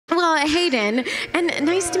Hayden, and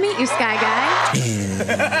nice to meet you, Sky Guy.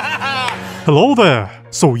 Hello there!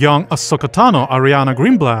 So young Ahsoka Tano, Ariana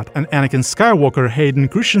Greenblatt, and Anakin Skywalker, Hayden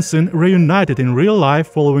Christensen reunited in real life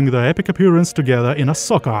following their epic appearance together in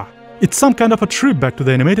Ahsoka. It's some kind of a trip back to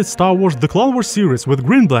the animated Star Wars The Clone Wars series, with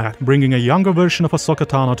Greenblatt bringing a younger version of Ahsoka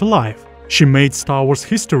Tano to life. She made Star Wars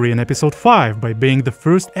history in Episode 5 by being the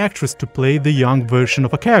first actress to play the young version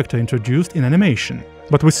of a character introduced in animation.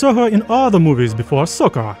 But we saw her in other movies before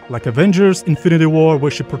Ahsoka, like Avengers: Infinity War,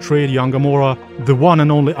 where she portrayed young Gamora, The One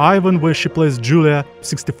and Only Ivan, where she plays Julia,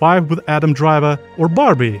 65 with Adam Driver, or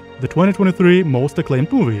Barbie, the 2023 most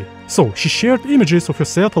acclaimed movie. So she shared images of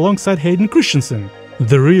herself alongside Hayden Christensen,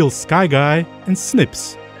 the real Sky Guy, and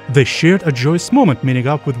Snips. They shared a joyous moment meeting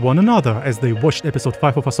up with one another as they watched Episode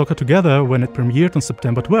 5 of Ahsoka together when it premiered on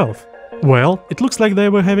September 12th. Well, it looks like they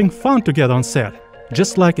were having fun together on set,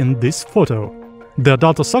 just like in this photo. The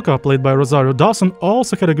adult Ahsoka, played by Rosario Dawson,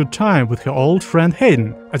 also had a good time with her old friend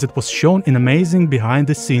Hayden, as it was shown in amazing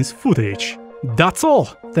behind-the-scenes footage. That's all!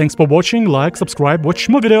 Thanks for watching, like, subscribe, watch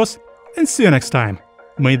more videos, and see you next time!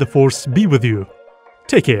 May the Force be with you!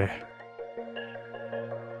 Take care!